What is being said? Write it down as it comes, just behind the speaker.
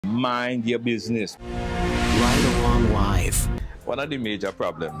Mind your business. Right Along Live. One of the major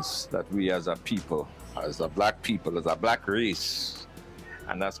problems that we as a people, as a black people, as a black race,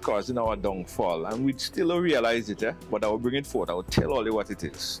 and that's causing our downfall, and we still don't realize it, but I will bring it forth. I will tell all you what it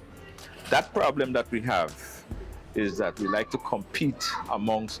is. That problem that we have is that we like to compete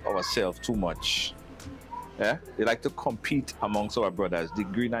amongst ourselves too much. Yeah? We like to compete amongst our brothers, the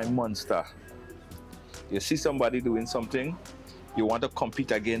green eye monster. You see somebody doing something, you want to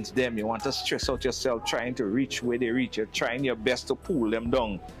compete against them. You want to stress out yourself trying to reach where they reach. You're trying your best to pull them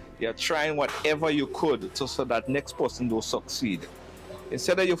down. You're trying whatever you could so that next person will succeed.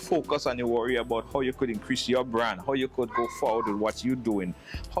 Instead of you focus and you worry about how you could increase your brand, how you could go forward with what you're doing,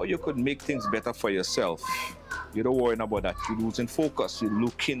 how you could make things better for yourself. You don't worry about that. You're losing focus. You're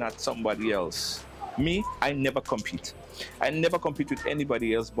looking at somebody else. Me, I never compete. I never compete with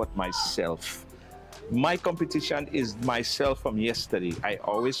anybody else but myself. My competition is myself from yesterday. I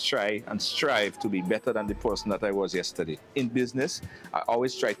always try and strive to be better than the person that I was yesterday. In business, I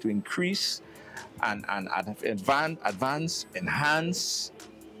always try to increase and advance, enhance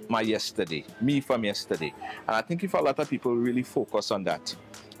my yesterday, me from yesterday. And I think if a lot of people really focus on that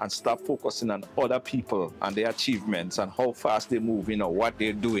and stop focusing on other people and their achievements and how fast they're moving or what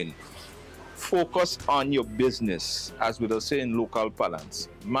they're doing, focus on your business, as we will say in local parlance.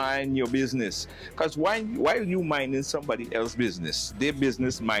 Mind your business. Because while you minding somebody else's business, their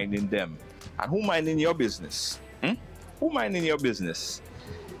business minding them. And who minding your business? Who minding your business?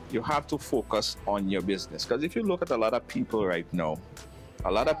 You have to focus on your business. Because if you look at a lot of people right now,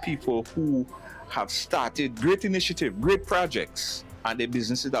 a lot of people who have started great initiatives, great projects, and their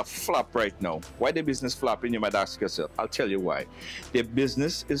businesses are flop right now. Why the business flopping, you might ask yourself. I'll tell you why. Their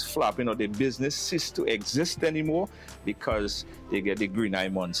business is flopping, or their business ceases to exist anymore because they get the green eye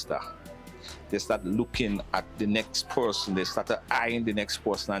monster. They start looking at the next person. They start eyeing the next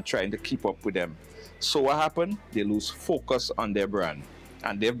person and trying to keep up with them. So what happened? They lose focus on their brand.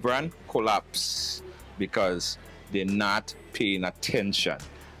 And their brand collapse because they're not paying attention.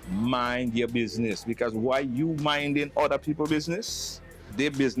 Mind your business, because why you minding other people's business?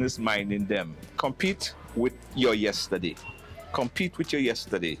 Their business minding them. Compete with your yesterday. Compete with your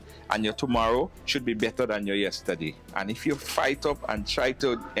yesterday, and your tomorrow should be better than your yesterday. And if you fight up and try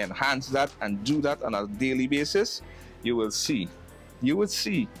to enhance that and do that on a daily basis, you will see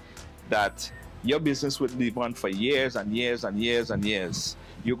that your business will live on for years and years and years and years.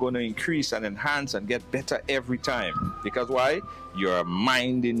 You're going to increase and enhance and get better every time. Because why? You're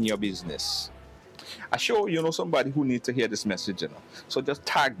minding your business. I sure you know somebody who needs to hear this message, So just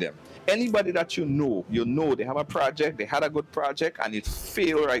tag them. Anybody that you know they have a project, they had a good project, and it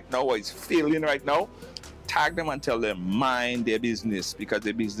failed right now or it's failing right now, tag them and tell them, mind their business, because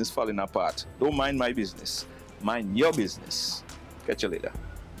their business falling apart. Don't mind my business. Mind your business. Catch you later.